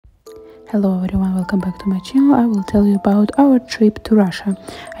Hello everyone, welcome back to my channel. I will tell you about our trip to Russia.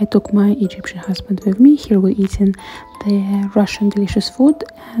 I took my Egyptian husband with me. Here we're eating the Russian delicious food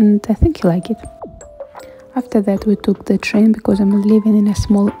and I think he liked it. After that we took the train because I'm living in a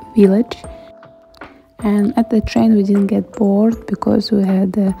small village. And at the train we didn't get bored because we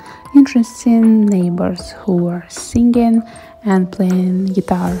had interesting neighbors who were singing and playing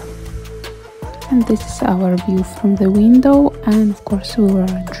guitar. And this is our view from the window, and of course we were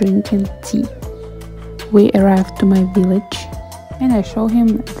drinking tea. We arrived to my village and I showed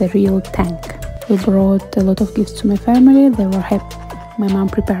him the real tank. We brought a lot of gifts to my family, they were happy. My mom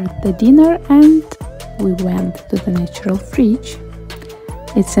prepared the dinner and we went to the natural fridge.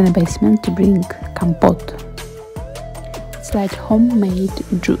 It's in a basement to bring compote. It's like homemade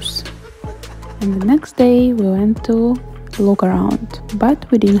juice. And the next day we went to look around, but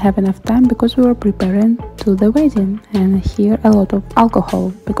we didn't have enough time because we were preparing to the wedding, and here a lot of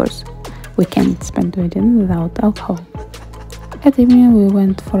alcohol because we can't spend the wedding without alcohol. At evening we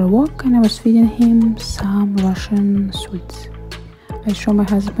went for a walk and I was feeding him some Russian sweets. I showed my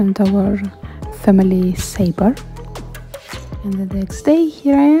husband our family saber, and the next day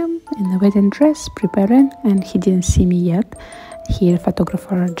here I am in the wedding dress preparing, and he didn't see me yet. Here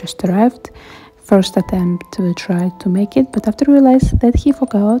photographer just arrived. First attempt we tried to make it, but after realized that he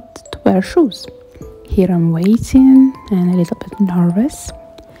forgot to wear shoes. Here I'm waiting and a little bit nervous,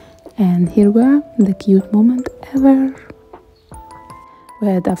 and here we are, the cute moment ever. We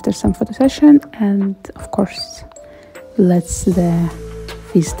had after some photo session, and of course let's the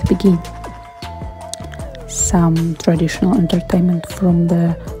feast begin. Some traditional entertainment from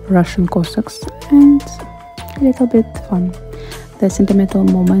the Russian Cossacks and a little bit fun. The sentimental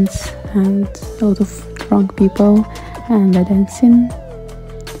moments and a lot of drunk people and the dancing,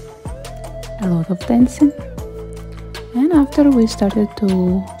 a lot of dancing. And after we started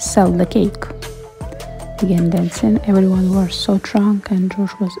to sell the cake, again dancing. Everyone was so drunk and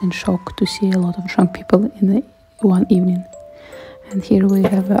Josh was in shock to see a lot of drunk people in the one evening. And here we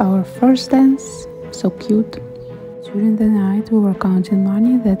have our first dance, so cute. During the night we were counting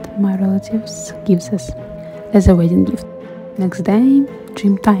money that my relatives gives us as a wedding gift. Next day,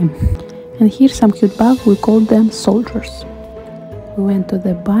 gym time. And here some cute bug, we call them soldiers. We went to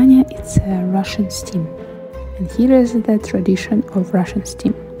the banya, it's a Russian steam. And here is the tradition of Russian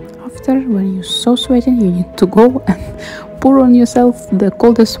steam. After, when you're so sweating, you need to go and pour on yourself the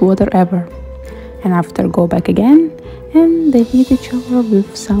coldest water ever. And after, go back again and they heat each other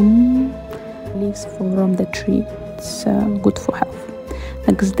with some leaves from the tree. It's good for health.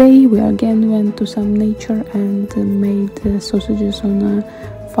 Next day we again went to some nature and made sausages on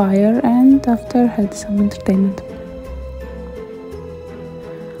a fire, and after had some entertainment.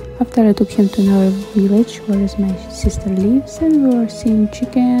 After I took him to another village where my sister lives, and we were seeing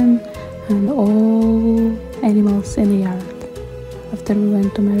chicken and all animals in the yard. After we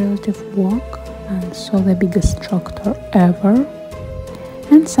went to my relative walk and saw the biggest tractor ever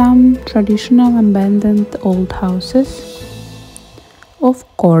and some traditional abandoned old houses. Of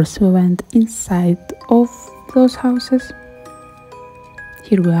course, we went inside of those houses.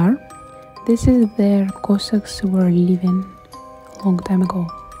 Here we are. This is where Cossacks were living a long time ago.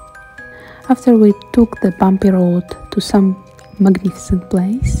 After we took the bumpy road to some magnificent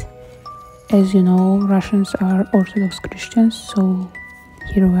place. As you know, Russians are Orthodox Christians, so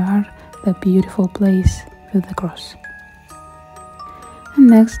here we are, the beautiful place with the cross. And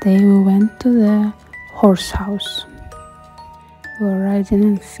next day we went to the horse house. We were riding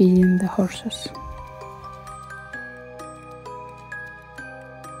and feeding the horses.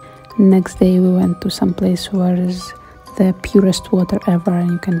 Next day we went to some place where is the purest water ever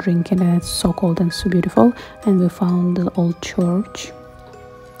and you can drink it, and it's so cold and so beautiful, and we found the old church.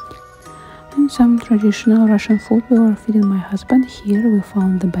 And some traditional Russian food we were feeding my husband. Here we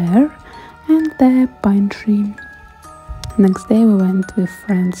found the bear and the pine tree. Next day we went with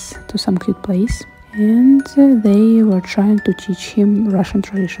friends to some cute place, and they were trying to teach him Russian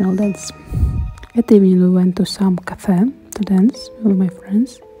traditional dance. At evening we went to some cafe to dance with my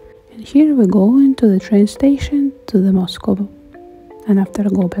friends. And here we go into the train station to the Moscow, and after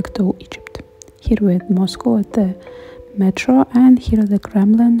go back to Egypt. Here we're at Moscow at the metro, and here at the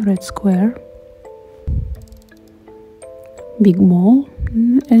Kremlin, Red Square. Big mall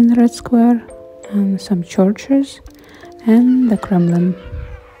in Red Square, and some churches, and the Kremlin.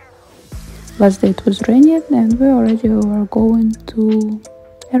 Last day it was raining and we already were going to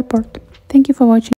airport. Thank you for watching.